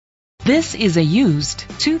This is a used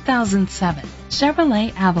 2007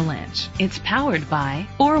 Chevrolet Avalanche. It's powered by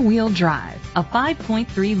four-wheel drive, a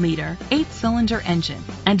 5.3-liter, 8-cylinder engine,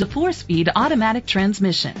 and a 4-speed automatic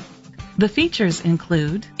transmission. The features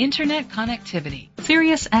include internet connectivity,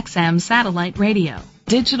 Sirius XM satellite radio,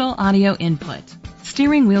 digital audio input,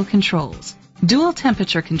 steering wheel controls, dual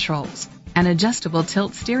temperature controls, an adjustable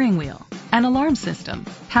tilt steering wheel, an alarm system,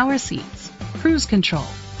 power seats, cruise control,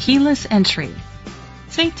 keyless entry.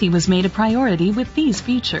 Safety was made a priority with these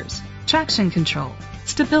features: traction control,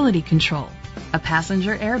 stability control, a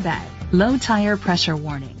passenger airbag, low tire pressure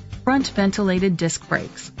warning, front ventilated disc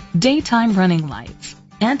brakes, daytime running lights,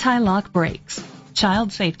 anti-lock brakes,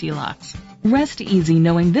 child safety locks. Rest easy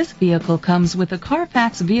knowing this vehicle comes with a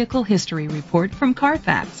Carfax Vehicle History Report from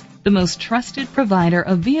Carfax, the most trusted provider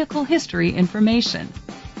of vehicle history information.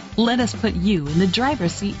 Let us put you in the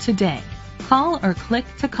driver's seat today. Call or click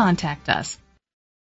to contact us.